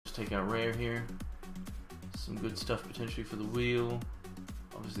take our rare here. Some good stuff potentially for the wheel.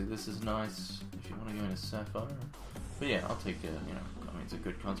 Obviously this is nice if you want to go into sapphire. But yeah, I'll take I mean it's a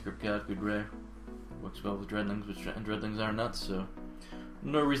good conscript card, good rare. Works well with dreadlings, which dreadlings are nuts, so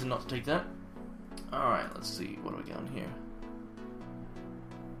no reason not to take that. Alright, let's see, what do we got in here?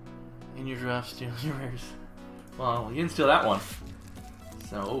 In your draft, steal your rares. Well, you didn't steal that one.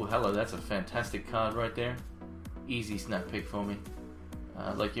 So, oh hello, that's a fantastic card right there. Easy snap pick for me.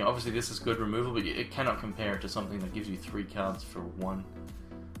 Like, obviously this is good removal, but it cannot compare to something that gives you 3 cards for 1.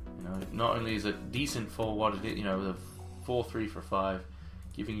 Not only is it decent for what it is, the 4/3 for 5,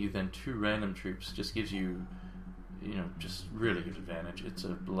 giving you then 2 random troops just gives you, just really good advantage. It's a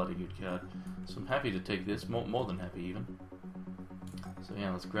bloody good card. So I'm happy to take this, more than happy even. So yeah,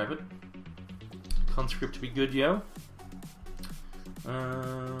 let's grab it. Conscript to be good, yo.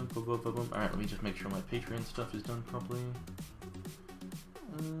 Alright, let me just make sure my Patreon stuff is done properly.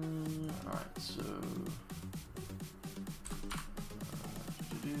 Alright, so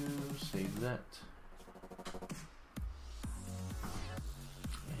save that.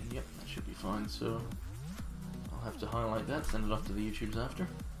 And yep, that should be fine, so I'll have to highlight that, send it off to the YouTubes after.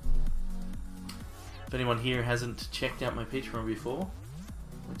 If anyone here hasn't checked out my Patreon before,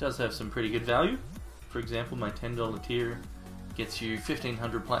 it does have some pretty good value. For example, my $10 tier gets you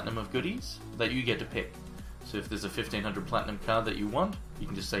 1500 platinum of goodies that you get to pick. So if there's a 1500 platinum card that you want, you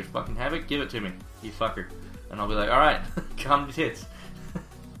can just say fucking Havoc, give it to me, you fucker. And I'll be like, alright, come to tits.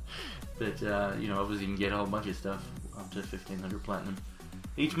 But, obviously you can get a whole bunch of stuff up to 1500 platinum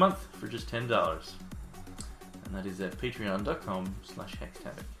each month for just $10. And that is at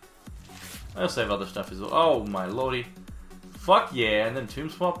patreon.com/HexedHavoc. I also have other stuff as well. Oh my lordy. Fuck yeah, and then Tomb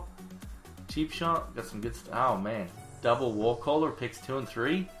Swap. Cheap Shot, got some good stuff. Oh man. Double Warcaller, picks 2 and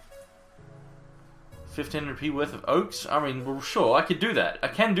 3. 1500p worth of oaks. I mean, well, sure, I could do that. I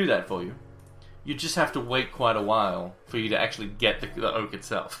can do that for you. You just have to wait quite a while for you to actually get the oak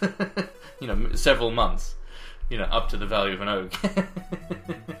itself. Several months. Up to the value of an oak.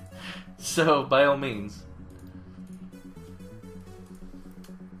 So, by all means.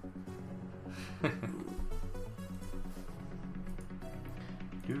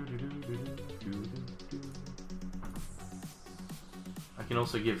 I can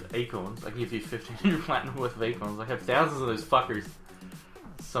also give acorns. I can give you 1500 platinum worth of acorns. I have thousands of those fuckers.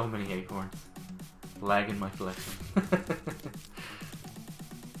 So many acorns. Lag in my collection.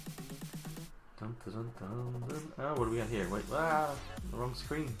 Oh, what do we got here? Wait, the wrong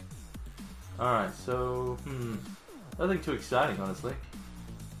screen. Alright, so, nothing too exciting, honestly.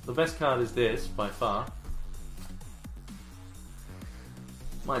 The best card is this, by far.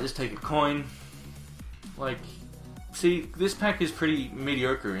 Might just take a coin. See, this pack is pretty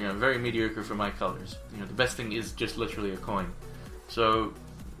mediocre, very mediocre for my colors. The best thing is just literally a coin. So,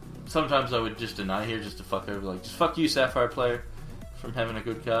 sometimes I would just deny here just to fuck over, just fuck you, Sapphire player, from having a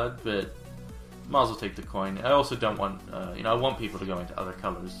good card, but might as well take the coin. I also don't want, I want people to go into other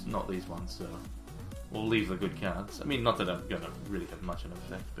colors, not these ones, so we'll leave the good cards. I mean, not that I'm gonna really have much of an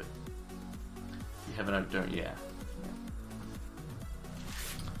effect, but you have an oak, don't you? Yeah.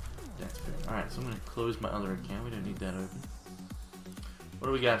 That's fair. Alright, so I'm going to close my other account. We don't need that open. What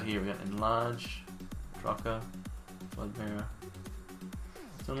do we got here? We got Enlarge, Drucker, Bloodbearer.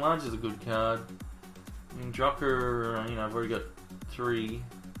 So Enlarge is a good card. I mean, Drucker, I've already got 3.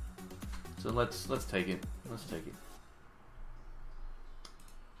 So let's take it. Let's take it.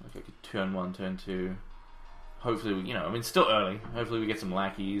 Okay, turn 1, turn 2. Hopefully, we, still early. Hopefully we get some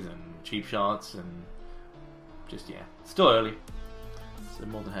lackeys and cheap shots and just, yeah. Still early. So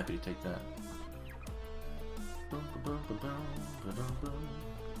more than happy to take that.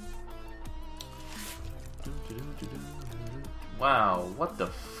 Wow, what the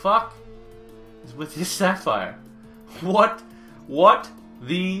fuck is with this Sapphire? What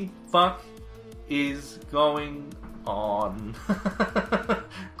the fuck is going on?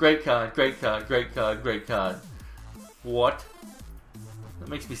 Great card, great card, great card, great card. What? That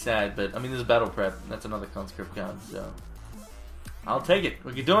makes me sad, but I mean there's a battle prep, and that's another conscript card, so I'll take it.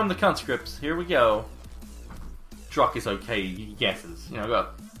 We're doing the conscripts. Here we go. Drock is okay, guesses. I've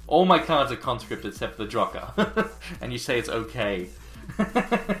got all my cards are conscript except the Drocker. And you say it's okay.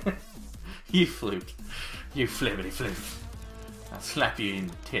 You fluked. You flippity flip. I'll slap you in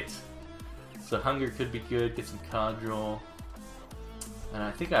the tits. So Hunger could be good, get some card draw. And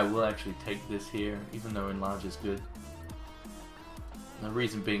I think I will actually take this here, even though Enlarge is good. And the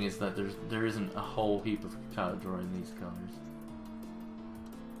reason being is that there isn't a whole heap of card draw in these colors.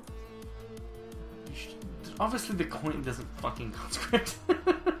 Obviously the coin doesn't fucking conscript.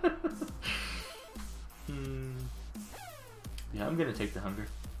 Yeah, I'm gonna take the Hunger.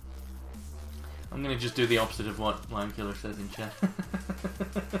 I'm gonna just do the opposite of what Lion Killer says in chat.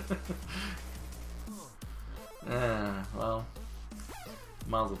 Well,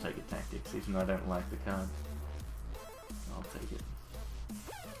 might as well take a Tactics, even though I don't like the card. I'll take it.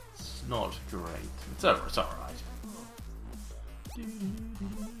 It's not great. It's alright.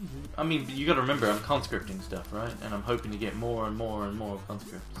 I mean, you gotta remember, I'm conscripting stuff, right? And I'm hoping to get more and more and more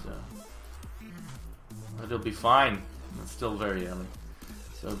conscript, so... But it'll be fine. It's still very early.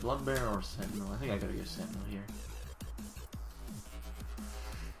 So, Bloodbearer or Sentinel? I think I gotta go Sentinel here.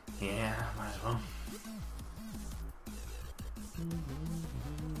 Yeah, might as well.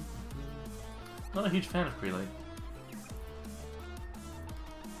 Not a huge fan of Prelate.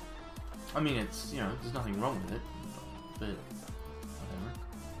 I mean, it's, you know, there's nothing wrong with it, but whatever.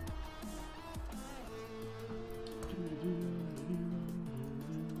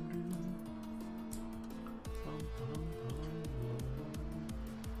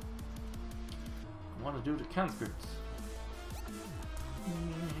 I want to do the conscripts.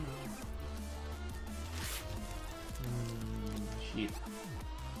 Shit.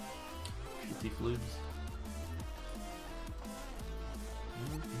 Shitty flubes.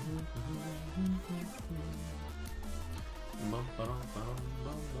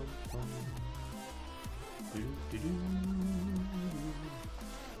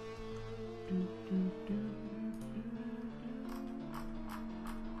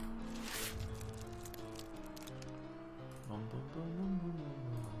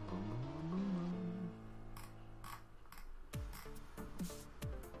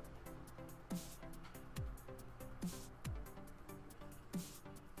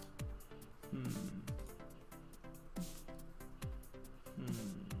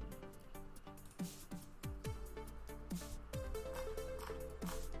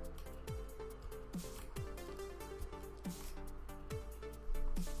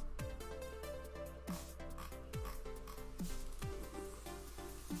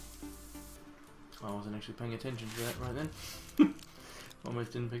 I wasn't actually paying attention to that right then.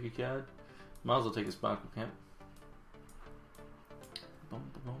 Almost didn't pick a card. Might as well take a Sparkle Cap.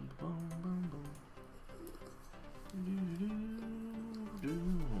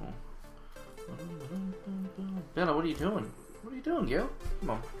 Bella, what are you doing? What are you doing, girl?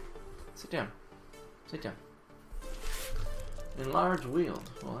 Come on. Sit down. Sit down. Enlarge Wield.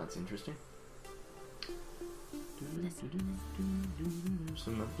 Well, that's interesting. So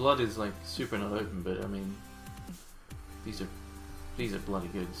my blood is like super not open, but I mean, these are bloody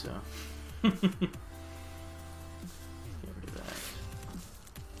good, so get rid of that.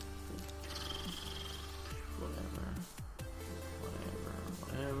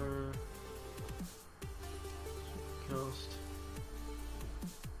 Whatever. Coast.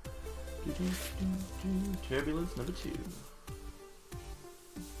 Turbulence number 2.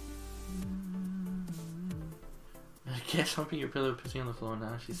 Guess humping your pillow, pissing on the floor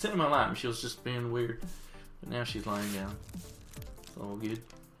now. She's sitting in my lap and she was just being weird. But now she's lying down. It's all good.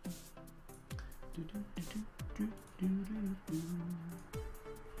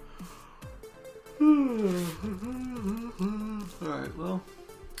 Alright, well,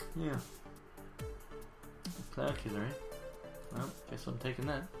 yeah. Cloud Killer, eh? Well, guess I'm taking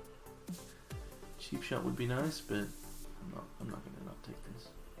that. Cheap Shot would be nice, but I'm not gonna not take this.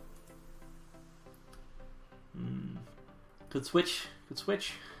 Good switch. Good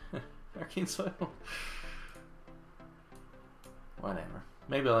switch. Arcane Soil. Whatever.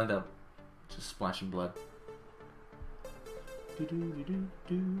 Maybe I'll end up just splashing blood.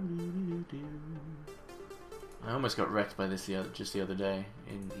 I almost got wrecked by this just the other day.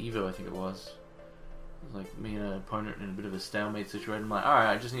 In Evo, I think it was. It was like me and an opponent in a bit of a stalemate situation. I'm like, alright,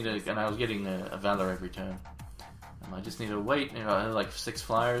 I just need to... And I was getting a Valor every turn. And I just need to wait. You know, I had like 6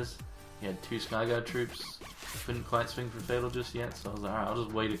 flyers. He had 2 Skyguard troops. Couldn't quite swing for Fatal just yet, so I was like, alright, I'll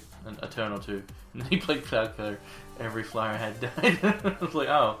just wait a turn or 2. And then he played Cloud Killer. Every flyer had died. I was like,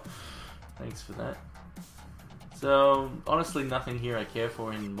 oh, thanks for that. So, honestly, nothing here I care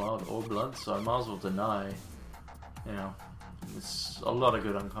for in Wild or Blood, so I might as well deny. You know, there's a lot of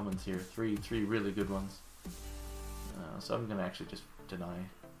good uncommons here. Three really good ones. So I'm going to actually just deny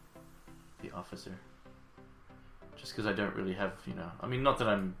the Officer. Just because I don't really have, you know... I mean, not that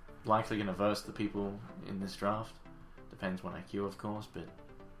I'm likely going to verse the people in this draft. Depends when I queue, of course, but...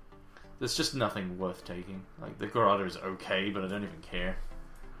 There's just nothing worth taking. Like, the Garrotter is okay, but I don't even care.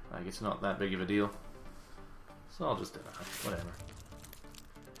 Like, it's not that big of a deal. So I'll just deny. Whatever.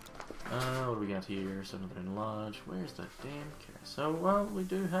 What do we got here? 7 other enlarge. Where's the damn carousel? Well, we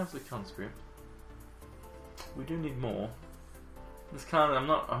do have the Conscript. We do need more. This card, I'm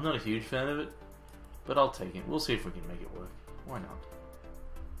not a huge fan of it, but I'll take it. We'll see if we can make it work. Why not?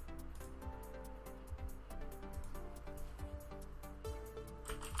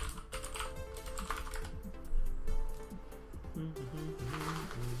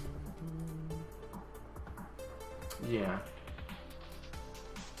 Yeah.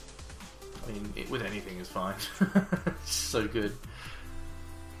 I mean, with anything is fine. It's so good.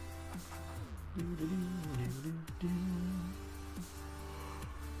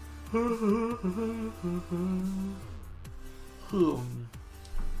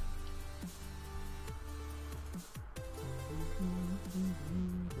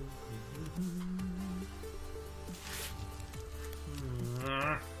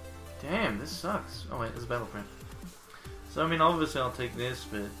 Damn, this sucks. Oh wait, there's a battle print. So I mean, obviously I'll take this,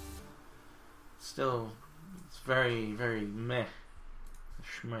 but still, it's very, very meh.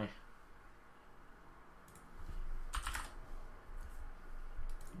 Shmeh.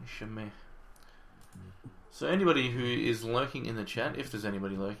 Shmeh. So anybody who is lurking in the chat, if there's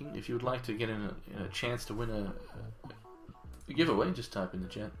anybody lurking, if you would like to get in a chance to win a giveaway, just type in the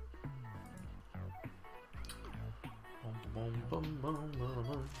chat.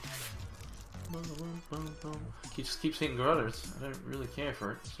 He just keeps hitting Grotters. I don't really care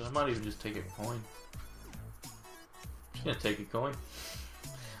for it, so I might even just take a coin. I'm just gonna take a coin.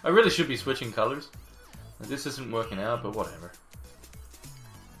 I really should be switching colors. This isn't working out, but whatever.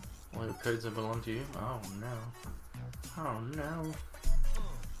 All your codes that belong to you? Oh no. Oh no.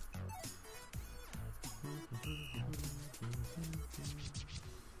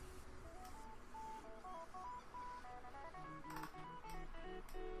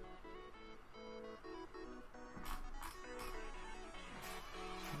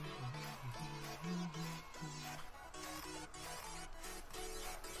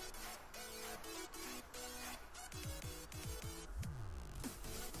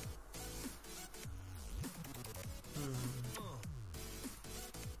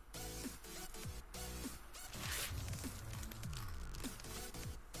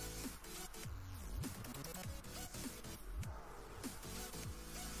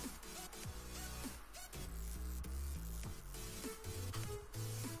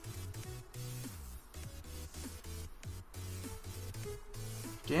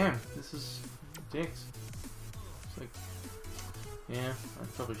 Damn, this is dicks. It's like, yeah, I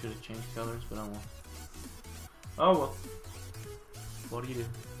probably should have changed colors, but I won't. Oh well. What do you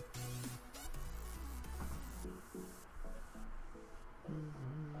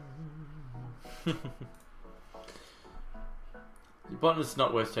do? The button is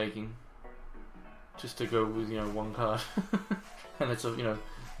not worth taking. Just to go with, one card. And it's a,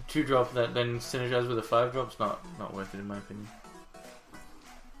 2-drop that then synergizes with a 5-drop's not worth it in my opinion.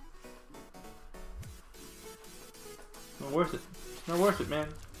 Not worth it. It's not worth it, man.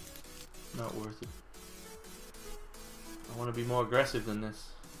 Not worth it. I want to be more aggressive than this.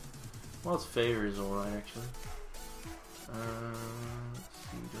 Well, its favor is alright, actually. Let's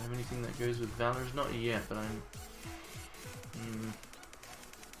see. Do I have anything that goes with Valors? Not yet, but I'm...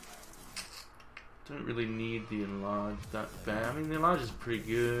 don't really need the enlarge that bad. I mean, the enlarge is pretty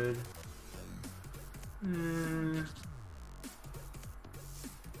good.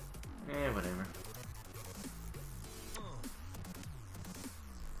 Whatever.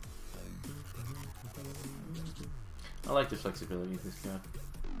 I like the flexibility of this card.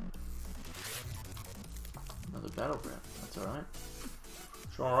 Another battle prep. That's alright.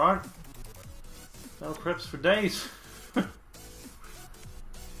 It's alright. Battle preps for days.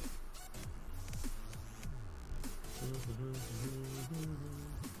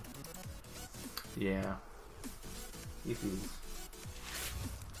 Yeah. It is.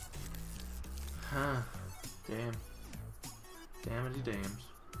 Huh. Damn. Damnity dams.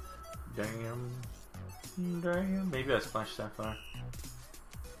 Damn. Damn. Maybe I splash sapphire.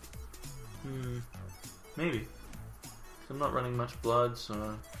 Maybe. I'm not running much blood,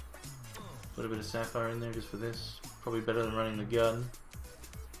 so put a bit of sapphire in there just for this. Probably better than running the gun.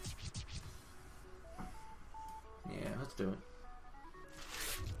 Yeah, let's do it.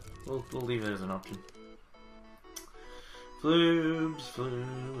 We'll leave it as an option. Floobs,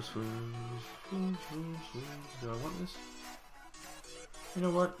 floobs, floobs, floobs, floobs, floobs. Do I want this? You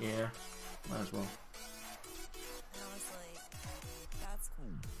know what? Yeah, might as well.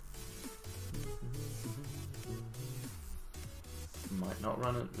 Might not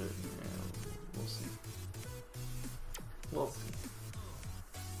run it, but yeah, we'll see. We'll see.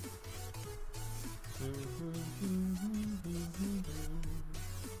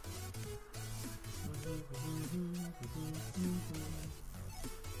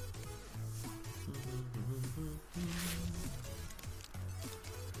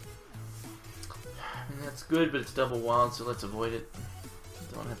 And that's good, but it's double wild, so let's avoid it.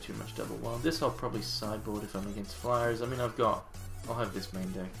 Don't have too much double wild. This I'll probably sideboard if I'm against flyers. I mean, I'll have this main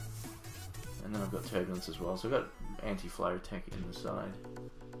deck. And then I've got Turbulence as well, so I've got anti-flyer tech in the side.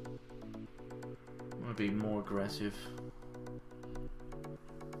 gonna be more aggressive.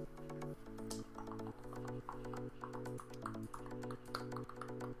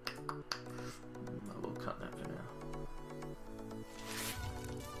 I will cut that for now.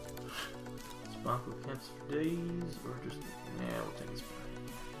 Sparkle caps for days, or just we'll take this back.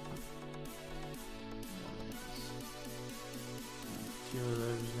 Two of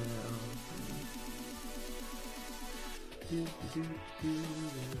those now.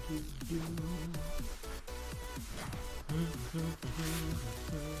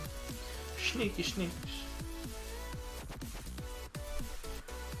 Sneaky sneaks.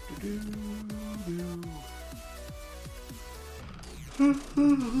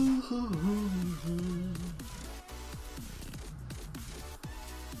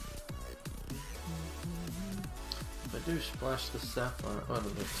 If I do splash the sapphire,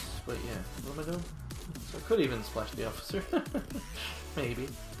 wait, yeah, what am I doing? So I could even splash the officer. Maybe.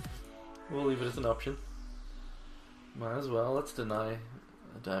 We'll leave it as an option. Might as well. Let's deny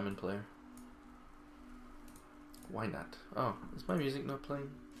a diamond player. Why not? Oh, is my music not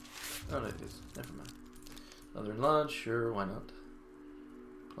playing? Oh, no, it is. Never mind. Other enlarge, sure, why not?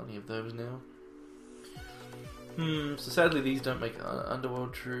 Plenty of those now. So sadly these don't make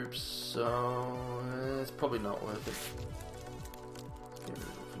underworld troops, so it's probably not worth it. Let's get rid of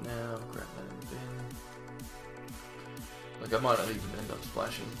it for now, grab that in the bin. Like, I might not even end up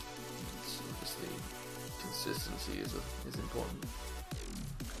splashing. It's obviously consistency is important.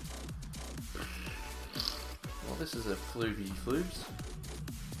 Well, this is a flooby floobs,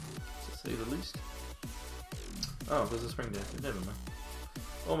 to say the least. Oh, there's a spring dancer, never mind.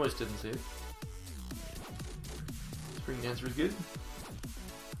 Almost didn't see it. Spring dancer is good.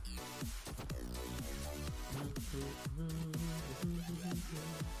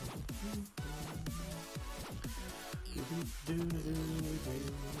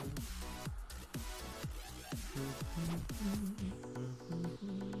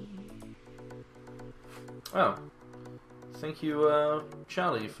 Oh, thank you,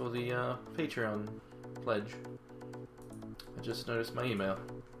 Charlie, for the Patreon pledge. I just noticed my email.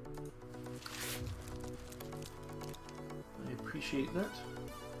 I appreciate that.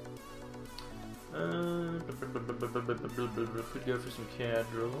 Could go for some card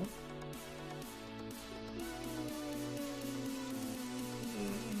draw.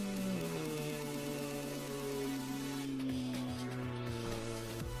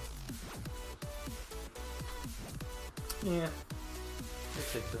 Yeah, I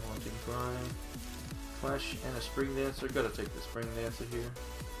take the Haunting Cry. Flash and a Spring Dancer. Gotta take the Spring Dancer here.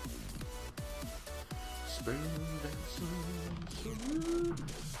 Spring Dancer.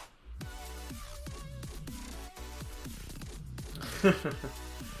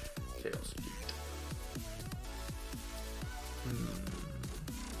 Chaos Beat.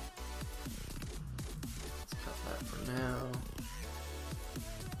 Let's cut that for now.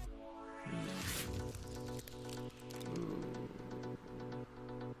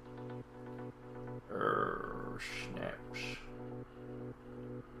 Snaps.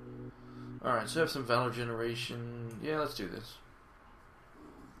 Alright, so I have some Valor Generation. Yeah, let's do this.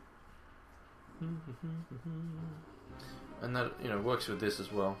 And that, works with this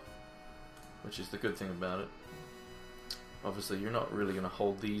as well, which is the good thing about it. Obviously, you're not really going to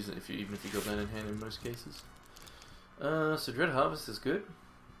hold these even if you got that in hand in most cases. So Dread Harvest is good.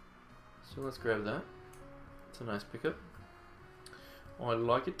 So let's grab that. It's a nice pickup. I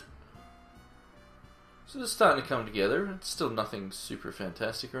like it. So it's starting to come together. It's still nothing super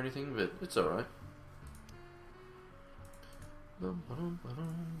fantastic or anything, but it's alright.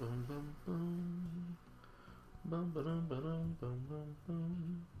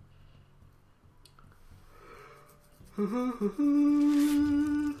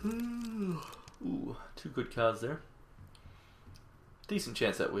 Ooh, two good cards there. Decent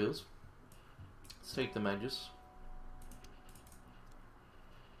chance at wheels. Let's take the Magus.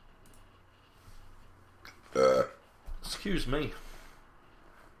 Excuse me.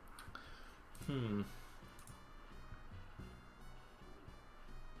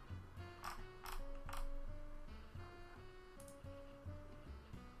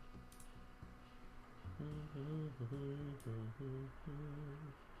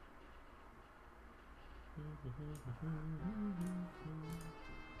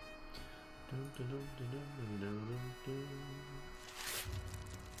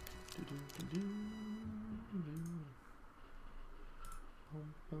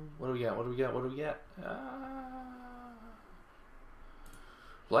 What do we got? What do we got? What do we got?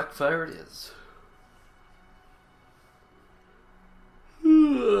 Blackfire it is.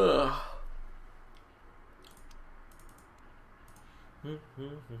 Do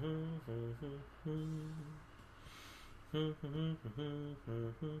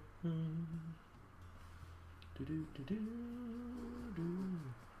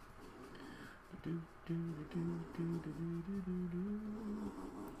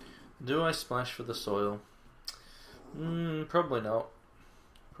I splash for the soil? Probably not.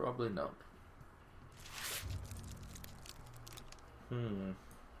 Probably not.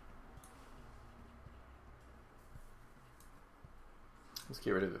 Let's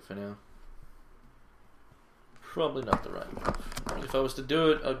get rid of it for now. Probably not the right move. If I was to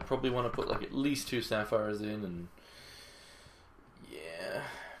do it, I'd probably want to put like at least 2 sapphires in, and yeah,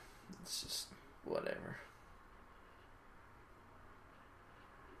 it's just whatever.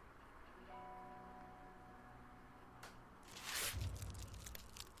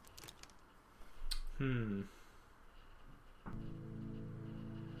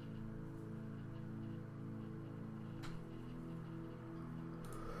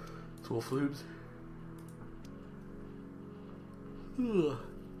 Full flubes.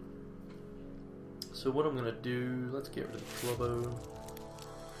 So what I'm gonna do, let's get rid of the Clubbo.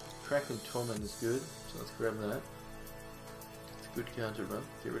 Crackling Torment is good, so let's grab that. It's a good counter run.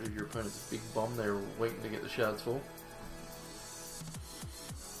 Get rid of your opponent's big bomb, they're waiting to get the shards full.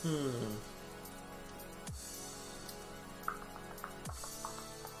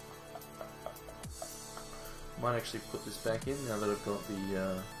 Might actually put this back in now that I've got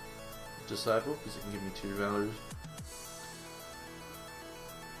the Disciple, because it can give me 2 Valors.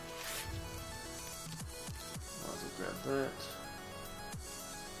 Might as well grab that.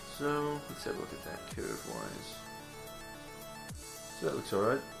 So, let's have a look at that curve-wise. So that looks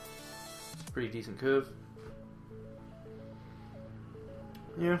alright. It's a pretty decent curve.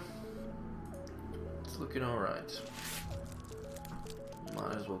 Yeah. It's looking alright.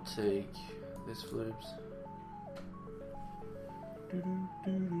 Might as well take this flubes.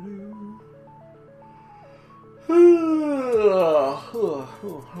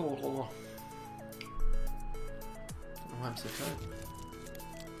 I'm so tired.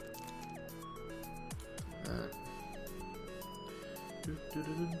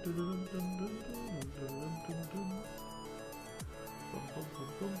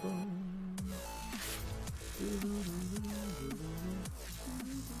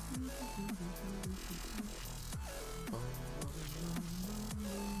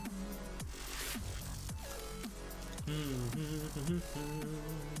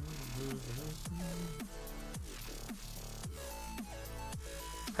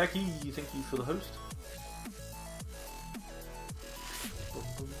 Hacky, thank you for the host.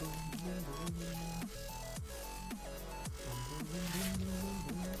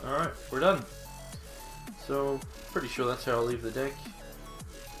 Alright, we're done. So, pretty sure that's how I'll leave the deck.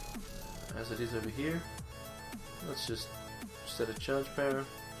 As it is over here. Let's just set a charge power.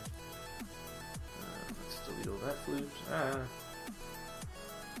 Let's delete all that flubes.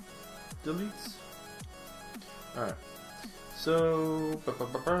 Deletes. Alright. So, you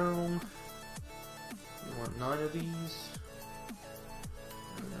want 9 of these,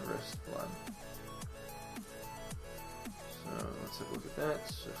 and the rest blood. So let's have a look at that.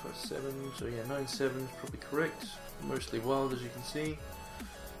 So 5, 7. So yeah, 9, 7 is probably correct. Mostly wild, as you can see.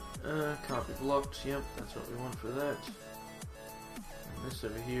 Can't be blocked. Yep, that's what we want for that. And this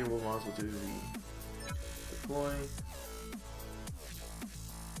over here, we'll might as well do the deploy.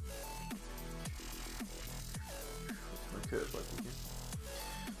 Curve like again.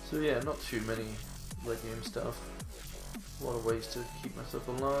 So yeah, not too many late game stuff. A lot of ways to keep myself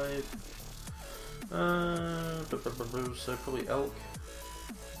alive. So probably elk.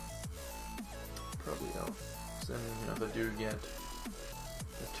 Probably elk. So then, you know, if I do get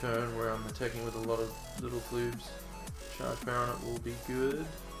a turn where I'm attacking with a lot of little flubes, charge power on it will be good.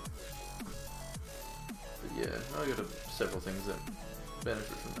 But yeah, I got several things that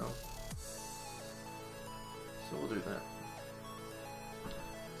benefit from elk. So we'll do that.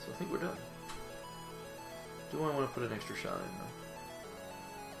 So I think we're done. Do I want to put an extra shot in though?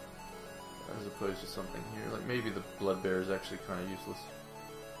 As opposed to something here, like maybe the Blood Bear is actually kind of useless.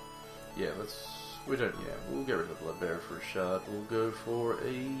 Yeah, we'll get rid of the Blood Bear for a shot. We'll go for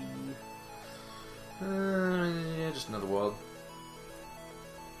a, yeah, just another wild.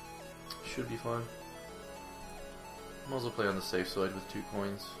 Should be fine. Might as well play on the safe side with 2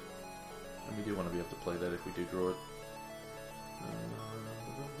 coins. And we do want to be able to play that if we do draw it.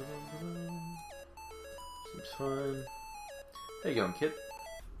 Seems fine. There you go, kid.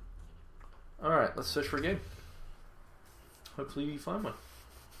 Alright, let's search for a game. Hopefully you find one.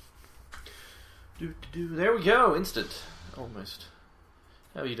 There we go, instant. Almost.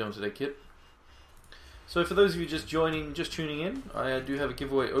 How are you doing today, kid? So for those of you just tuning in, I do have a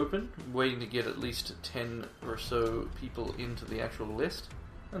giveaway open. I'm waiting to get at least 10 or so people into the actual list,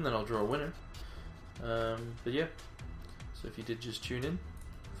 and then I'll draw a winner. But yeah, so if you did just tune in,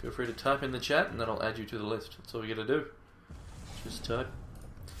 feel free to type in the chat and that'll add you to the list. That's all you gotta do. Just type.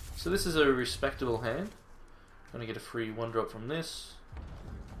 So this is a respectable hand. I'm gonna get a free 1-drop from this.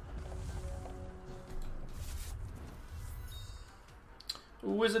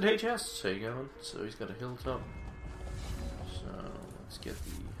 Wizard HS, there you go. So he's got a hilltop. So let's get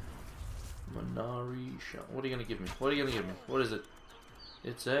the Minari shot. What are you gonna give me? What are you gonna give me? What is it?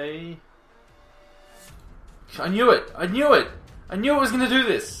 It's a... I knew it! I knew it! I knew I was gonna do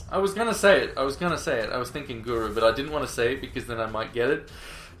this! I was gonna say it. I was thinking Guru, but I didn't want to say it because then I might get it.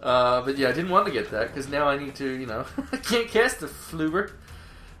 But yeah, I didn't want to get that because now I need to, you know, I can't cast the Fluber.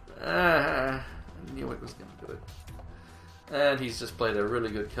 I knew it was gonna do it. And he's just played a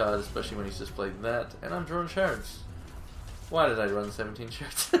really good card, especially when he's just played that. And I'm drawing shards. Why did I run 17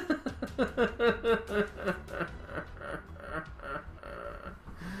 shards?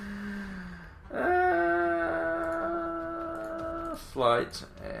 Flight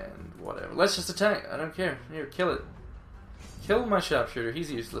and whatever. Let's just attack. I don't care. Here, kill it. Kill my sharpshooter.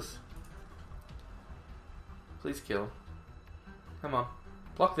 He's useless. Please kill. Come on.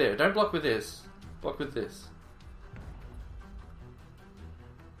 Block there. Don't block with this. Block with this.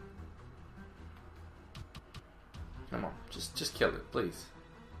 Come on, just kill it, please.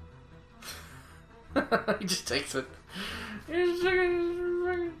 He just takes it.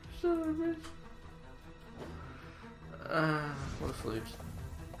 What a flute.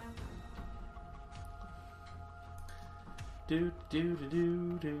 Do do do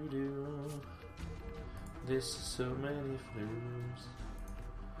do do do. There's so many flutes.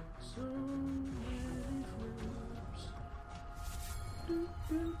 So many flutes. Do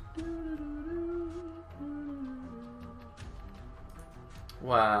do do do do.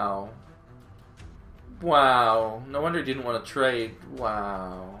 Wow. Wow. No wonder he didn't want to trade.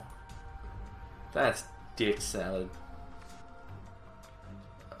 Wow. That's dick salad.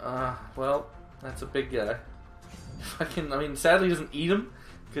 Well, that's a big guy. I mean, sadly he doesn't eat them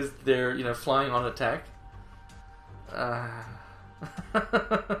because they're, you know, flying on attack. Can't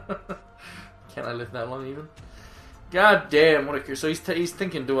I live that long even? God damn, what a... So he's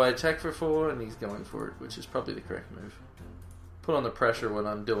thinking, do I attack for 4? And he's going for it, which is probably the correct move. Put on the pressure when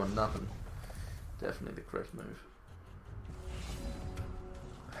I'm doing nothing. Definitely the correct move.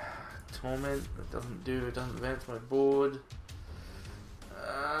 Torment, that doesn't do, it doesn't advance my board.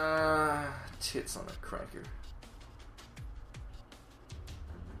 Tits on a cracker.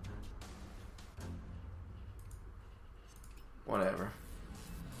 Whatever.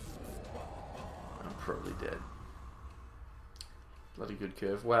 I'm probably dead. Bloody good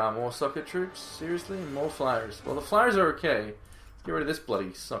curve. Wow, more socket troops? Seriously? More flyers. Well, the flyers are okay. Let's get rid of this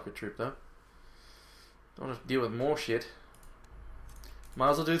bloody socket troop, though. Don't have to deal with more shit. Might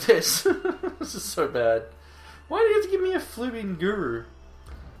as well do this. This is so bad. Why do you have to give me a Flubin Guru?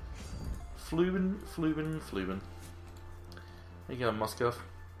 Flubin. There you go, Moskov.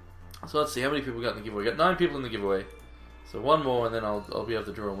 So let's see, how many people got in the giveaway? We got 9 people in the giveaway. So one more and then I'll be able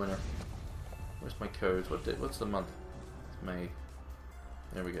to draw a winner. Where's my codes? What's the month? It's May.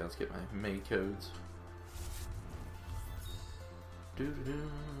 There we go, let's get my May codes.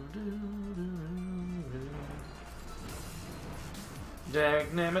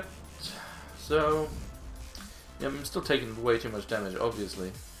 Dagnammit. So, yeah, I'm still taking way too much damage,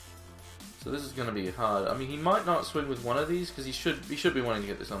 obviously. So this is going to be hard. I mean, he might not swing with one of these because he should be wanting to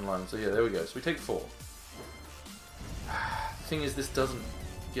get this online. So yeah, there we go. So we take 4. The thing is, this doesn't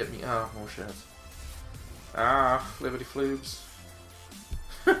get me. More shards. Liberty Flubes.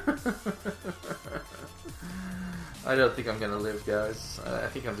 I don't think I'm going to live, guys. I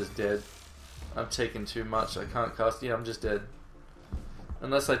think I'm just dead. I'm taking too much. I can't cast. Yeah, I'm just dead.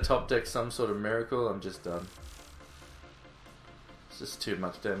 Unless I top deck some sort of miracle, I'm just done. It's just too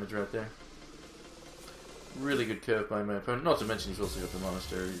much damage right there. Really good curve by my opponent. Not to mention he's also got the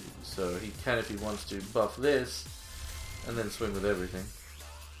monastery, so he can, if he wants to, buff this and then swing with everything.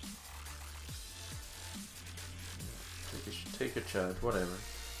 Take a charge, whatever.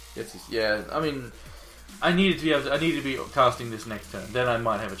 Yeah, I mean, I need to be casting this next turn. Then I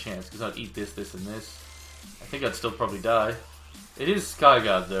might have a chance because I'd eat this, this, and this. I think I'd still probably die. It is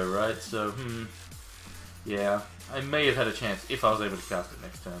Skyguard though, right? So, yeah, I may have had a chance if I was able to cast it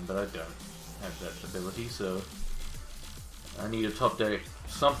next turn, but I don't have that ability, so I need a top deck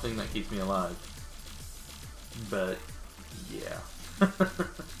something that keeps me alive. But yeah,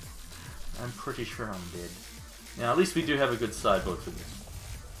 I'm pretty sure I'm dead. Now at least we do have a good sideboard for this.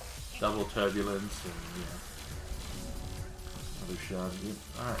 double turbulence and yeah. Another shard. Yep.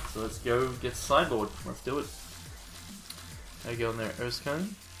 Alright, so let's go get sideboard. Let's do it. How you going there,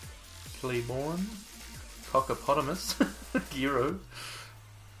 Erskine? Claiborne? Cockopotamus? Giro?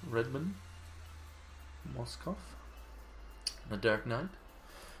 Redmond? Moskov? The Dark Knight?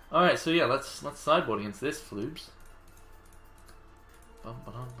 Alright, so yeah, let's sideboard against this, Floobs.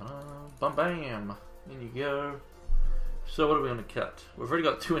 Bum bam! In you go. So what are we going to cut? We've already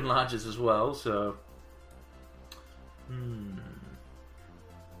got 2 enlarges as well, so...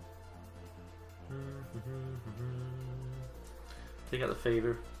 Take out the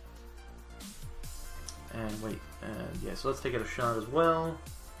favor. And wait, yeah, so let's take out a shard as well.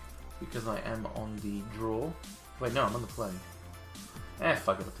 Because I am on the draw. Wait, no, I'm on the play.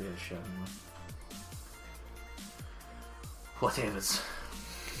 Fuck it, I'll take out a shard anyway. Whatevers.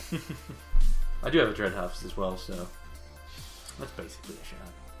 I do have a Dread Harvest as well, so that's basically a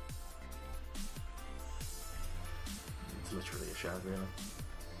shard. It's literally a shard, really.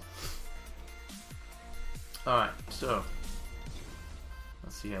 Alright, so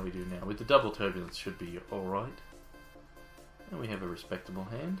let's see how we do now. With the double turbulence should be alright. And we have a respectable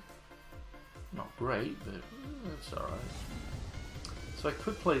hand. Not great, but it's alright. So I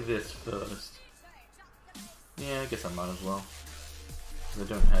could play this first. Yeah, I guess I might as well. I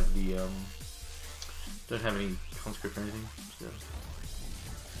don't have the don't have any conscript or anything, so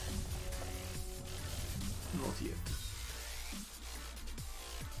not yet.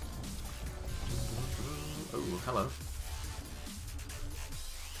 Oh, hello.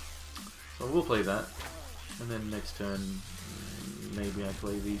 So we'll play that, and then next turn maybe I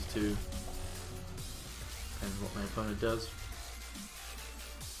play these two. Depends what my opponent does.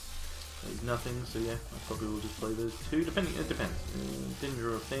 Plays nothing, so yeah, I probably will just play those two. Depending, it depends. Didn't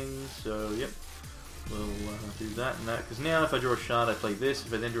draw a thing, so yep. We'll do that and that. Because now, if I draw a shard, I play this.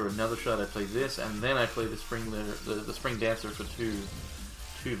 If I then draw another shard, I play this, and then I play the spring dancer for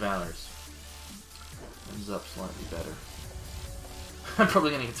two valors. Ends up slightly better. I'm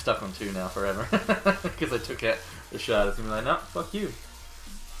probably gonna get stuck on 2 now forever because I took out the shard. It's gonna be like, no, fuck you,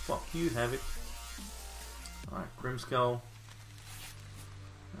 Havoc. All right, Grimskull.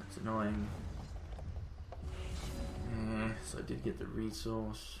 That's annoying. So I did get the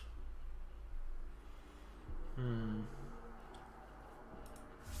resource.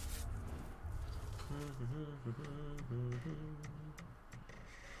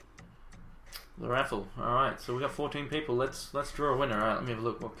 The raffle. Alright, so we got 14 people. Let's draw a winner. Alright, let me have a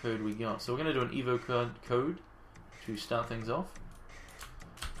look what code we got. So we're going to do an Evo code to start things off.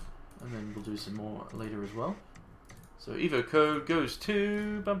 And then we'll do some more later as well. So Evo code goes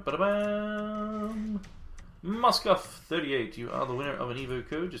to... Moskov 38. You are the winner of an Evo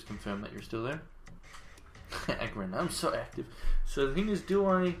code. Just confirm that you're still there. Agrin, I'm so active. So the thing is, do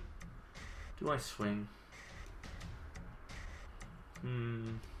I swing?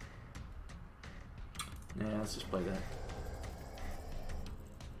 Yeah, let's just play that.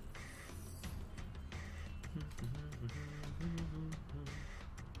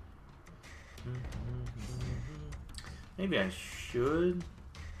 Maybe I should.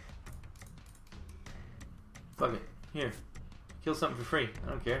 Fuck it. Here. Kill something for free. I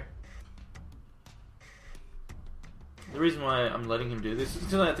don't care. The reason why I'm letting him do this is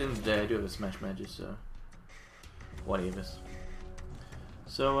because at the end of the day I do have a Smash Magus, so whatever.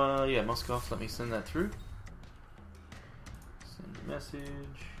 So yeah, Moskov, let me send that through. Send a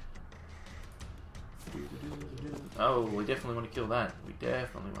message. Oh, we definitely want to kill that. We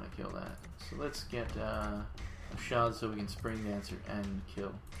definitely want to kill that. So let's get a shard so we can Spring Dancer and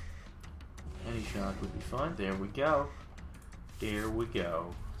kill. Any shard would be fine. There we go. There we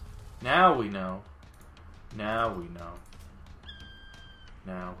go. Now we know. Now we know.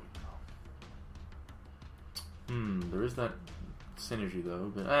 Now we know. There is that synergy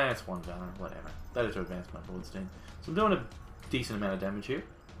though, but it's one valor, whatever. That is to advance my board stain. So I'm doing a decent amount of damage here.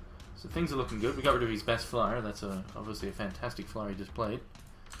 So things are looking good. We got rid of his best flyer. That's obviously a fantastic flyer he just played.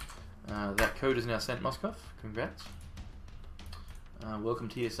 That code is now sent, Moskov. Congrats. Welcome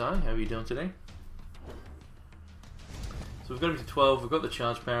TSI. How are you doing today? So we've got him to 12. We've got the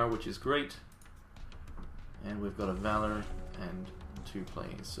charge power, which is great. And we've got a Valor and 2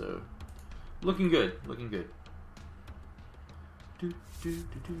 planes, so looking good, looking good. He's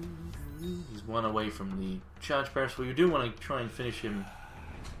 1 away from the charge power, so we do want to try and finish him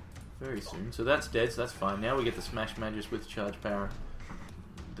very soon. So that's dead, so that's fine. Now we get the Smash Magus with charge power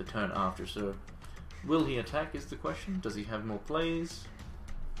the turn after, so will he attack is the question. Does he have more plays?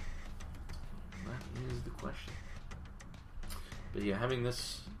 That is the question. But yeah, having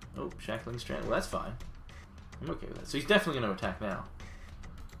this... Oh, Shackling Strand. Well, that's fine. I'm okay with that. So he's definitely going to attack now.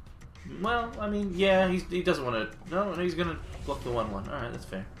 Well, I mean, yeah, he doesn't want to... No, he's going to block the 1-1. Alright, that's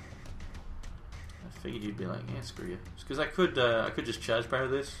fair. I figured you'd be like, yeah, screw you. Because I could just charge power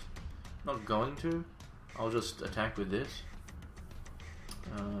this. Not going to. I'll just attack with this.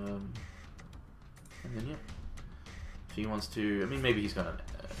 And then, yeah. If he wants to... I mean, maybe he's got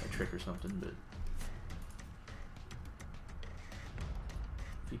a trick or something, but...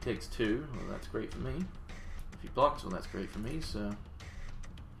 If he takes 2, well, that's great for me. If he blocks, well, that's great for me, so...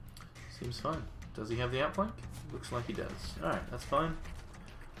 Seems fine. Does he have the outflank? Looks like he does. Alright, that's fine.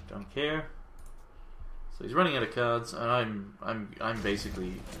 Don't care. So he's running out of cards, and I'm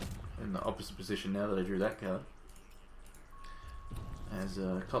basically in the opposite position now that I drew that card. As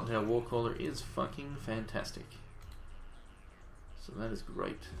Cottontail Warcaller is fucking fantastic. So that is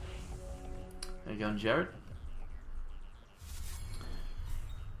great. How you going, Jarrett?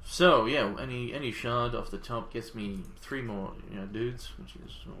 So yeah, any shard off the top gets me 3 more, dudes, which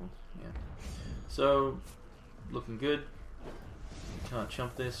is yeah. So looking good. Can't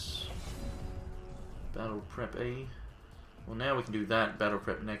chump this. Battle prep A. Well, now we can do that battle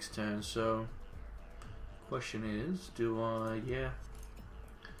prep next turn. So question is, do I? Yeah.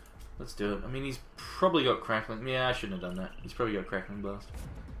 Let's do it. I mean, he's probably got Crackling. Yeah, I shouldn't have done that. He's probably got Crackling Blast.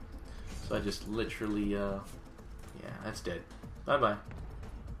 So I just literally, yeah, that's dead. Bye bye.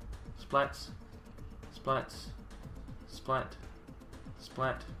 Splats, splats, splat,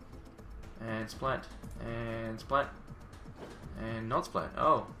 splat, and splat, and splat, and not splat.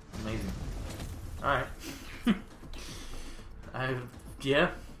 Oh, amazing. Alright.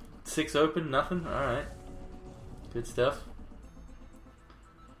 Yeah, 6 open, nothing. Alright. Good stuff.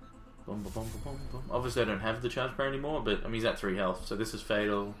 Boom, boom, boom, boom, boom. Obviously I don't have the charge power anymore, but I mean he's at 3 health, so this is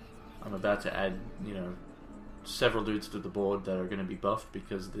fatal. I'm about to add, several dudes to the board that are going to be buffed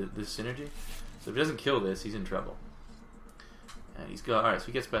because of this synergy. So if he doesn't kill this, he's in trouble. And he's got... Alright, so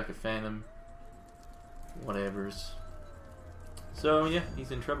he gets back a Phantom. Whatevers. So yeah,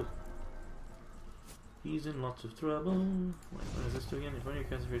 he's in trouble. He's in lots of trouble. Wait, what does this do again? If one of your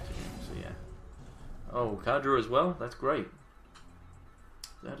cards is so yeah. Oh, card draw as well? That's great.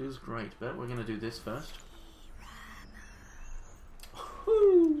 That is great, but we're going to do this first.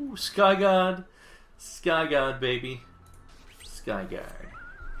 Woo! Skyguard! Skyguard, baby. Skyguard.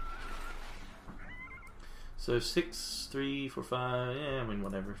 So 6, 3, 4, 5. Yeah, I mean,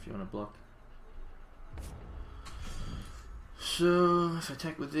 whatever if you want to block. So if I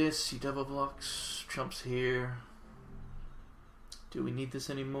attack with this, he double blocks, trumps here. Do we need this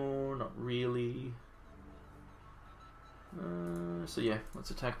anymore? Not really. So yeah,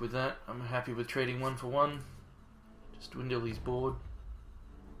 let's attack with that. I'm happy with trading 1 for 1. Just dwindle his board.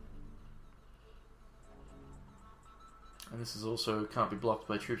 And this is also can't be blocked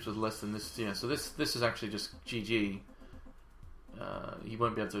by troops with less than this. Yeah, so this is actually just GG. He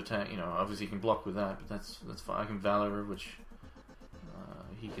won't be able to attack. Obviously he can block with that, but that's fine. I can Valor, which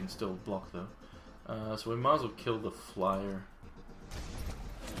he can still block though. So we might as well kill the flyer.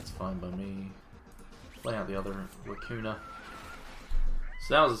 That's fine by me. Play out the other Lacuna.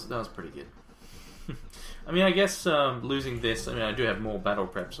 So that was pretty good. I mean, I guess losing this. I mean, I do have more battle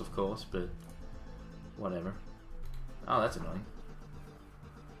preps, of course, but whatever. Oh, that's annoying.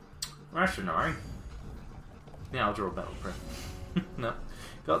 That's annoying. Yeah, I'll draw a battle prep. No.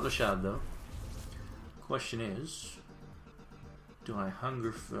 Got the shard, though. Question is... Do I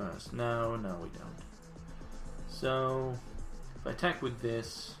hunger first? No, we don't. So... If I attack with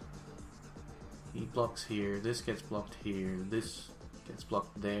this... He blocks here. This gets blocked here. This gets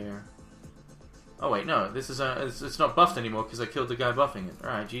blocked there. Oh, wait, no. This is it's not buffed anymore because I killed the guy buffing it.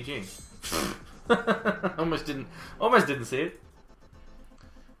 Alright, GG. almost didn't see it.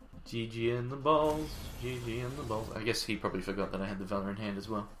 GG in the balls. GG in the balls. I guess he probably forgot that I had the Valor in hand as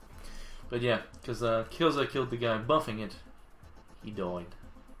well. But yeah, because Killza killed the guy buffing it. He died.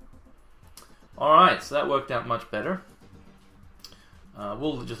 Alright, so that worked out much better.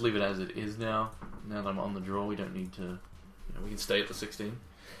 We'll just leave it as it is now. Now that I'm on the draw, we don't need to... we can stay at the 16.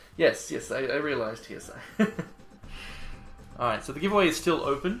 Yes, I realised, yes. Alright, so the giveaway is still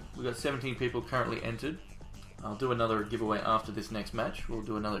open. We've got 17 people currently entered. I'll do another giveaway after this next match. We'll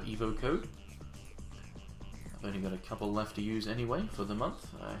do another Evo code. I've only got a couple left to use anyway for the month.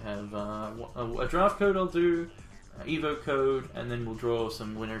 I have a draft code I'll do, Evo code, and then we'll draw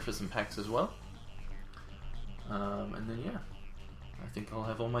some winner for some packs as well. And then yeah, I think I'll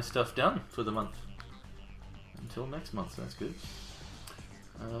have all my stuff done for the month. Until next month, so that's good.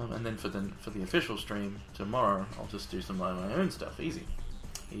 And then for the official stream tomorrow, I'll just do some of my own stuff. Easy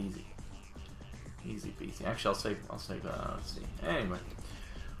peasy. Actually, I'll save. Let's see. Anyway,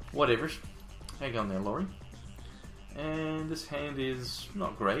 whatever. Hang on there, Laurie. And this hand is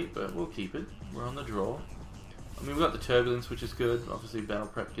not great, but we'll keep it. We're on the draw. I mean, we've got the Turbulence, which is good. Obviously, Battle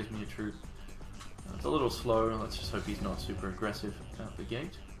Prep gives me a troop. It's a little slow. Let's just hope he's not super aggressive out the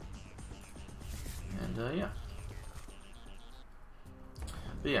gate. And, yeah.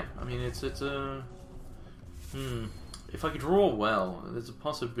 But yeah, I mean, it's a... If I could draw well, there's a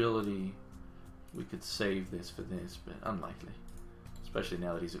possibility we could save this for this, but unlikely. Especially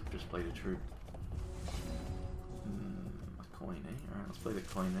now that he's just played a troop. A coin, eh? Alright, let's play the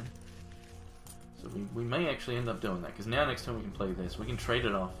coin then. So we may actually end up doing that, because now next time we can play this, we can trade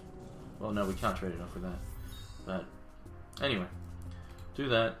it off. Well, no, we can't trade it off with that. But, anyway. Do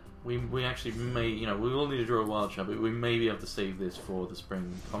that. We actually may, you know, we will need to draw a wild shot, but we may be able to save this for the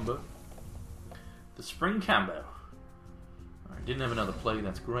spring combo. The spring combo. Alright, didn't have another play,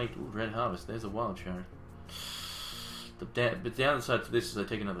 that's great. Ooh, Red Harvest, there's a wild shard. But the downside to this is I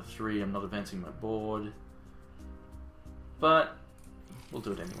take another 3, I'm not advancing my board. But, we'll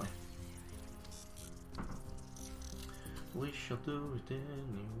do it anyway. We shall do it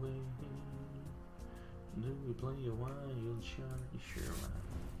anyway. Do we play a wild shard? Sure, man.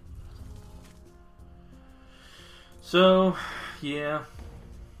 So, yeah.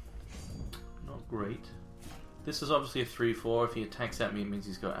 Not great. This is obviously a 3-4. If he attacks at me, it means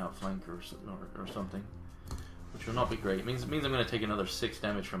he's got outflank or something. Which will not be great. It means I'm going to take another 6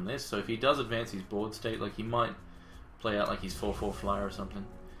 damage from this. So if he does advance his board state, like he might play out like he's 4-4 flyer or something.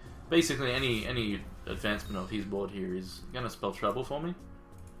 Basically, any advancement of his board here is going to spell trouble for me.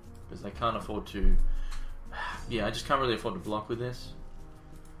 Because I can't afford to... Yeah, I just can't really afford to block with this.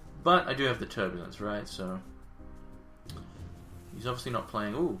 But I do have the Turbulence, right? So... He's obviously not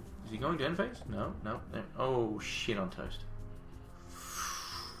playing... Ooh, is he going to end phase? No, no. Oh, shit on toast.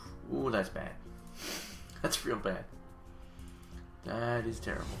 Ooh, that's bad. That's real bad. That is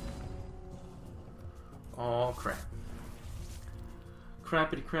terrible. Oh, crap.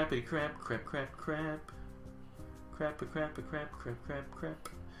 Crappity crappity crap, crap crap crap. Crap crap crap crap crap crap.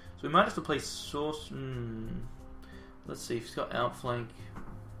 So we might have to play source. Let's see if he's got outflank.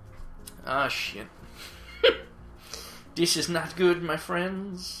 Ah, shit. This is not good, my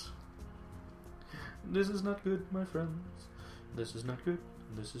friends. This is not good, my friends. This is not good.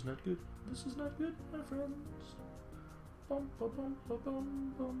 This is not good. This is not good, my friends. Bum bum bum bum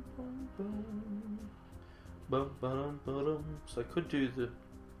bum bum bum bum. Bum bum bum. So I could do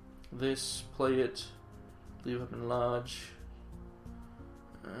this, play it, leave up in large.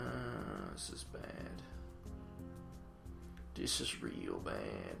 This is bad. This is real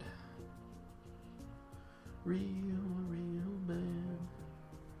bad. Real bad.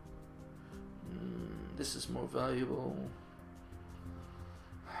 This is more valuable.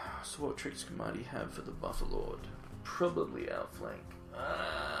 So what tricks might he have for the Buffer Lord? Probably outflank.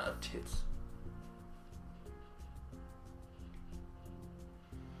 Ah, tits.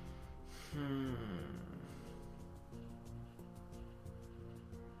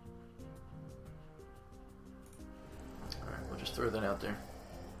 Alright, we'll just throw that out there.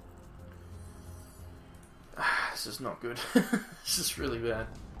 This is not good. This is really bad.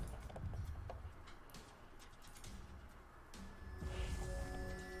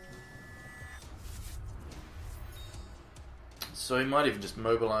 So he might even just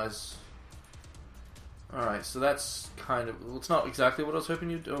mobilize. Alright, so that's kind of... Well, it's not exactly what I was hoping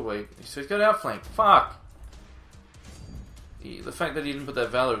you'd do. Oh, wait. So he's got outflank. Fuck! The fact that he didn't put that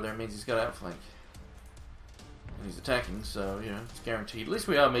Valor there means he's got outflank. And he's attacking, so, you know, it's guaranteed. At least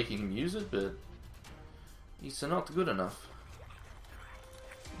we are making him use it, but... He's not good enough.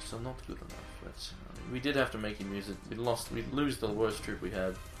 He's not good enough. But we did have to make him use it. We'd lose the worst troop we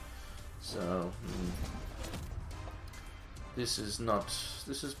had. So... This is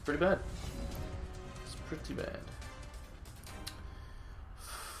pretty bad. It's pretty bad.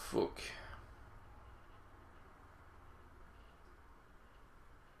 Fuck.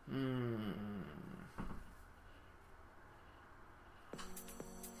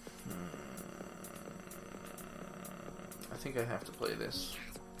 I think I have to play this.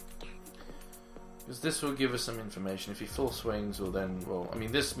 Because this will give us some information. If he full swings, well then, well, I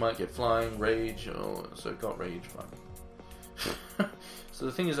mean this might get flying, rage, or so it got rage, fuck. So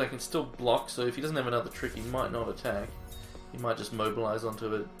the thing is I can still block, so if he doesn't have another trick he might not attack. He might just mobilize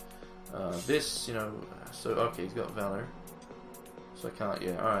onto it. This, you know, so okay, he's got Valor. So I can't,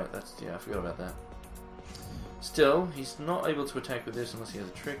 yeah, alright, that's, yeah, I forgot about that. Still, he's not able to attack with this unless he has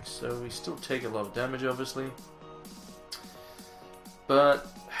a trick, so we still take a lot of damage, obviously. But,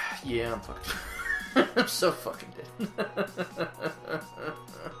 yeah, I'm fucked. I'm so fucking dead.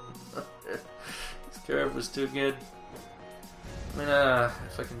 This curve was too good. I mean,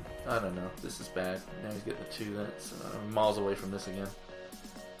 if I can... I don't know. This is bad. Now he's getting the 2. That's miles away from this again.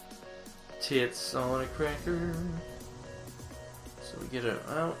 Tits on a cracker. So we get it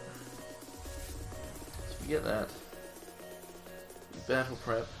out. So we get that. We battle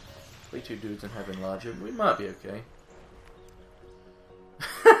prep. Play 2 dudes and have enlarger. We might be okay.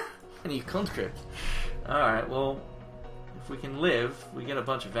 And you conscript. Alright, well, if we can live, we get a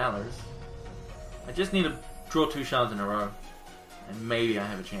bunch of valors. I just need to draw 2 shards in a row. And maybe I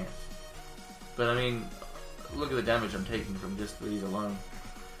have a chance. But I mean, look at the damage I'm taking from just these alone.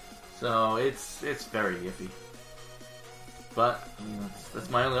 So it's very iffy. But I mean, that's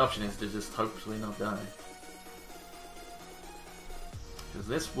my only option, is to just hopefully not die. Because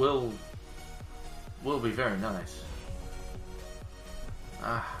this will be very nice.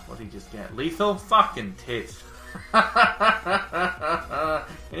 Ah, what did he just get? Lethal? Fucking tits. Can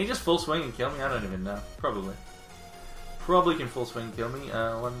he just full swing and kill me? I don't even know. Probably. Probably can full swing and kill me.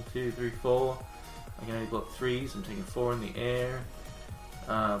 1, 2, 3, 4. I can only block 3s. I'm taking 4 in the air.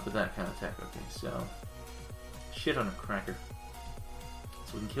 But that kind of attack. Okay, so... Shit on a cracker.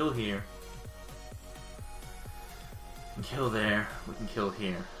 So we can kill here. We can kill there. We can kill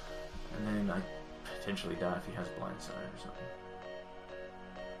here. And then I potentially die if he has blindside or something.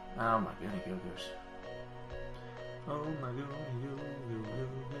 Oh my goodness, go-go's. Oh my go-go's.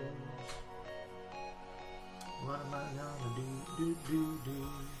 What am I gonna do?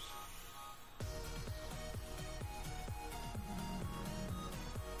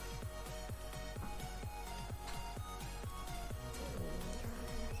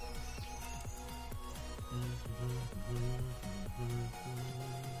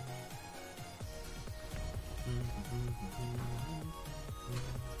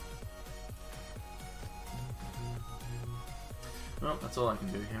 Well, that's all I can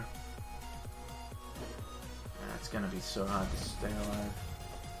do here. It's gonna be so hard to stay alive.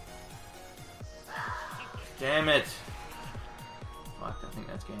 Damn it! Fuck, I think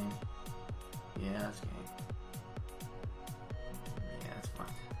that's game. Yeah, that's game. Yeah, that's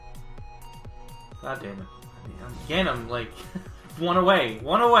fine. God damn it. Again, I'm like one away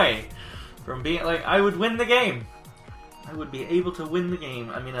from being like, I would win the game. I would be able to win the game.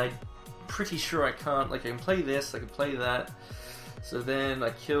 I mean, I'm pretty sure I can't. Like, I can play this, I can play that. So then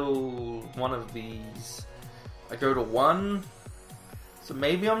I kill one of these. I go to 1. So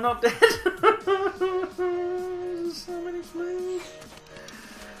maybe I'm not dead. So many flames.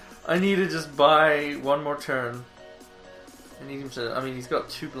 I need to just buy one more turn. I need him to... I mean, he's got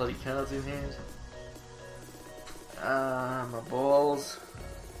 2 bloody cards in hand. My balls.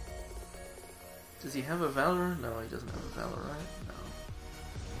 Does he have a Valor? No, he doesn't have a Valor, right? No.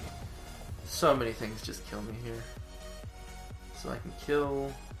 So many things just kill me here. So I can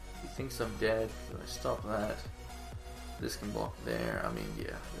kill. He thinks I'm dead. So I stop that. This can block there. I mean,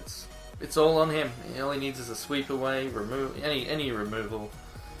 yeah, it's all on him. All he needs is a sweep away, remove any removal,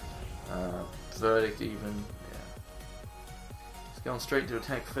 verdict even. Yeah, he's going straight to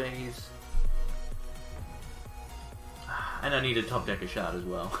attack phase. And I need a top decker shot as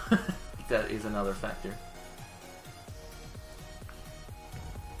well. That is another factor.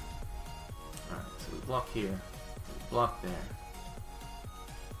 Alright, so we block here, we block there.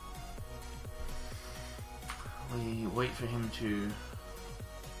 We wait for him to do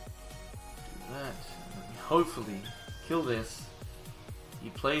that, and we hopefully kill this. He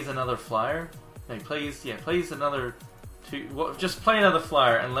plays another flyer. No, he plays another 2. Well, just play another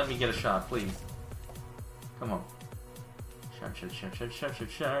flyer and let me get a shot, please. Come on.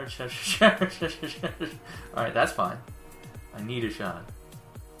 Alright, that's fine. I need a shot.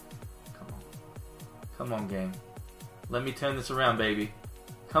 Come on. Come on, game. Let me turn this around, baby.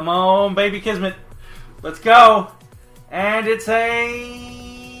 Come on, baby Kismet. Let's go! And it's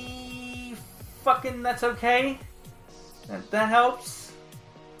a... Fucking, that's okay. That helps.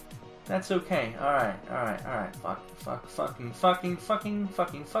 That's okay. Alright. Fucking.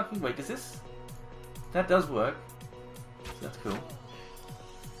 Wait, does this... That does work. That's cool.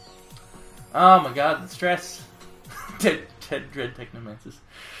 Oh my god, the stress. Dead Dread Technomancers.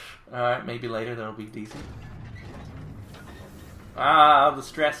 Alright, maybe later that'll be decent. Ah, the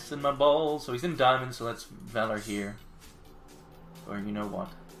stress in my balls. So he's in diamond, so let's Valor here. Or you know what?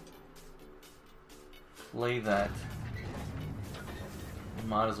 Play that.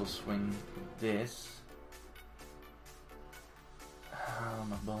 Might as well swing this. Ah,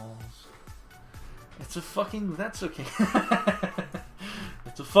 my balls. It's a fucking... That's okay.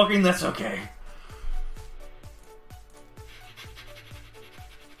 It's a fucking... That's okay.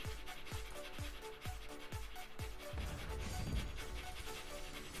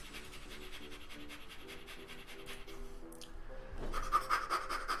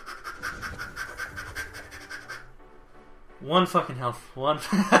 One fucking health. One.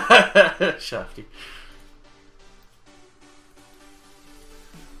 Shafty.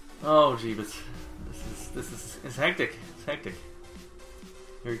 Oh, jeebus. It's hectic. It's hectic.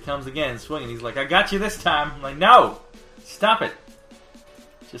 Here he comes again, swinging. He's like, I got you this time. I'm like, no! Stop it.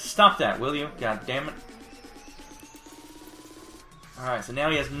 Just stop that, will you? God damn it. Alright, so now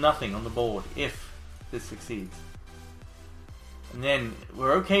he has nothing on the board, if this succeeds. And then,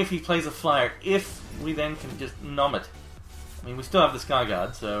 we're okay if he plays a flyer, if we then can just nom it. I mean, we still have the Sky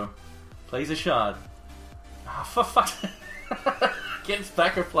Guard, so... Plays a shard. Ah, for fuck... Against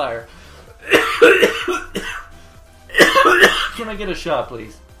backer flyer. Can I get a shard,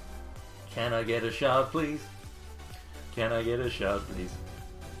 please? Can I get a shard, please? Can I get a shard, please?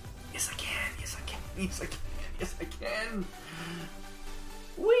 Yes, I can. Yes, I can. Yes, I can. Yes, I can.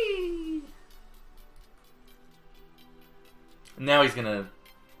 Whee! Now he's gonna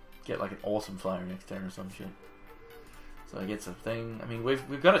get like an awesome flyer next turn or some shit. So he gets a thing. I mean,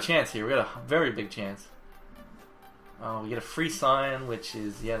 we've got a chance here. We've got a very big chance. Oh, we get a free sign, which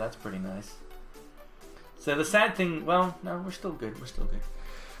is, yeah, that's pretty nice. So the sad thing, well, no, we're still good. We're still good.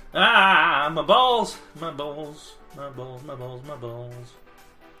 Ah, my balls! My balls. My balls, my balls, my balls.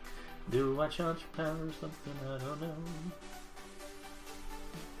 Do I charge power or something? I don't know.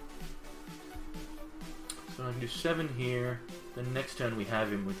 So I can do 7 here. Then next turn we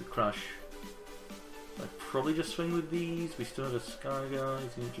have him with the crush. I'd probably just swing with these. We still have a Sky Guy.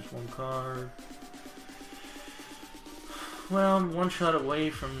 He's just 1 card. Well, I'm 1 shot away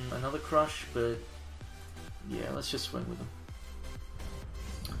from another crush, but yeah, let's just swing with him.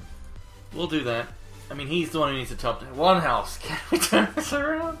 We'll do that. I mean, he's the one who needs to top 1 house. Can we turn this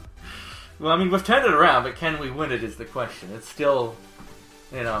around? Well, I mean, we've turned it around, but can we win it is the question. It's still,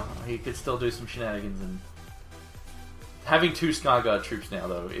 you know, he could still do some shenanigans, and having 2 Skyguard troops now,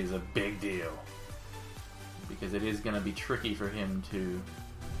 though, is a big deal. Because it is going to be tricky for him to,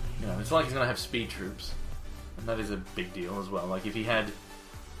 you know, it's like he's going to have speed troops. And that is a big deal as well. Like, if he had,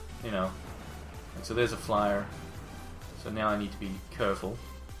 you know, like, so there's a flyer. So now I need to be careful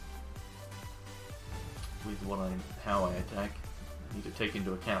with how I attack. I need to take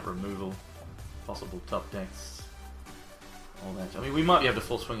into account removal, possible top decks, all that. I mean, we might be able to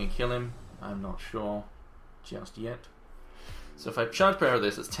full swing and kill him. I'm not sure just yet. So if I charge power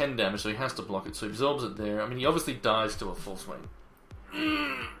this, it's 10 damage, so he has to block it, so he absorbs it there. I mean, he obviously dies to a full swing.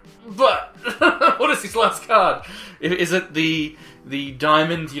 But what is his last card? Is it the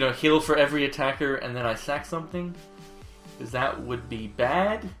diamond, you know, heal for every attacker and then I sack something? Because that would be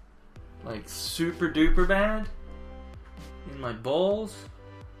bad. Like, super duper bad. In my balls.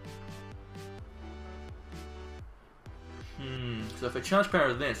 So if I charge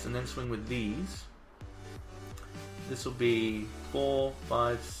power this and then swing with these, this will be 4,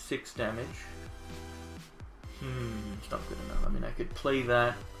 5, 6 damage. It's not good enough. I mean, I could play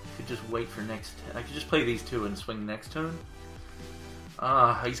that. I could just wait for next... I could just play these 2 and swing next turn.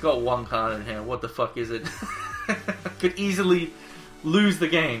 Ah, he's got 1 card in hand. What the fuck is it? I could easily lose the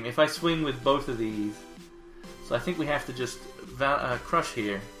game if I swing with both of these. So I think we have to just crush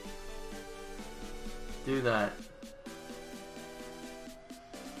here. Do that.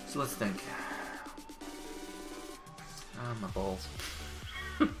 So let's think. Ah, my balls.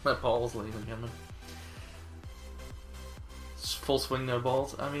 My balls, ladies and gentlemen. Full swing, no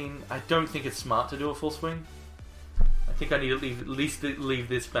balls. I mean, I don't think it's smart to do a full swing. I think I need to at least leave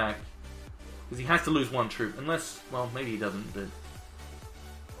this back. Because he has to lose 1 troop. Unless, well, maybe he doesn't, but...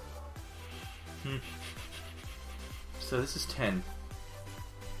 So this is 10.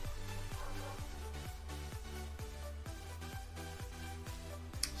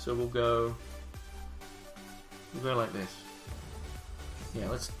 So we'll go like this. Yeah,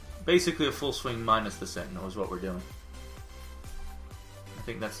 let's... Basically a full swing minus the Sentinel is what we're doing. I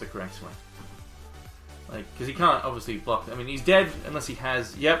think that's the correct way. Like, because he can't obviously block. I mean, he's dead unless he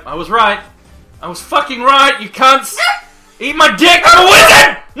has. Yep, I was right. I was fucking right. You cunts. Eat my dick. I'm a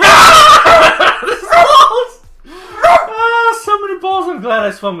wizard. So many balls. I'm glad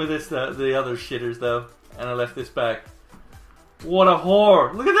I swung with this. The other shitters though, and I left this back. What a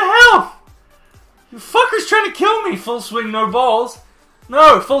whore! Look at the health. You fuckers trying to kill me. Full swing, no balls.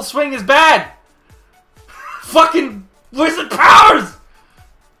 No, full swing is bad. Fucking wizard powers.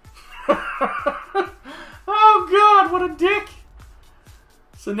 Oh god, what a dick!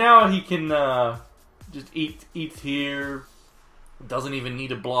 So now he can just eat here. Doesn't even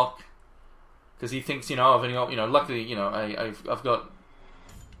need a block because he thinks, you know, luckily, you know, I've got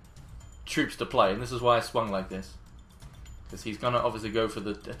troops to play, and this is why I swung like this, because he's gonna obviously go for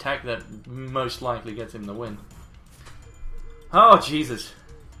the attack that most likely gets him the win. Oh Jesus!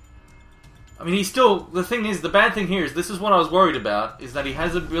 I mean, he's still... The thing is, the bad thing here is, this is what I was worried about, is that he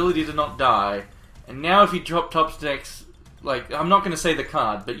has the ability to not die, and now if he top decks... Like, I'm not going to say the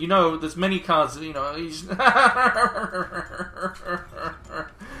card, but you know, there's many cards, you know, he's...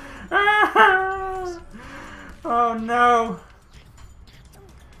 Oh no!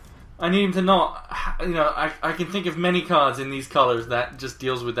 I need him to not... You know, I can think of many cards in these colors that just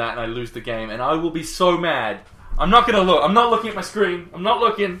deals with that and I lose the game, and I will be so mad. I'm not going to look. I'm not looking at my screen. I'm not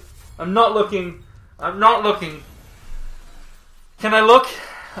looking. I'm not looking. I'm not looking. Can I look?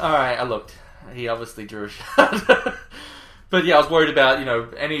 Alright, I looked. He obviously drew a shot. But yeah, I was worried about, you know,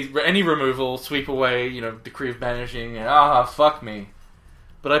 any removal, sweep away, you know, decree of banishing, and fuck me.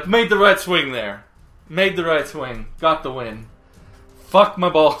 But I made the right swing there. Made the right swing. Got the win. Fuck my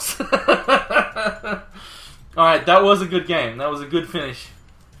balls. Alright, that was a good game. That was a good finish.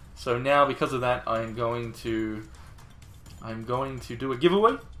 So now, because of that, I'm going to do a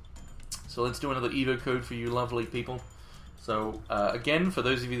giveaway. So let's do another Evo code for you lovely people. So, again, for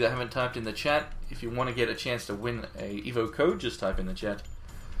those of you that haven't typed in the chat, if you want to get a chance to win a Evo code, just type in the chat.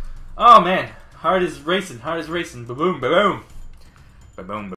 Oh man, heart is racing, ba-boom, ba-boom. Ba-boom,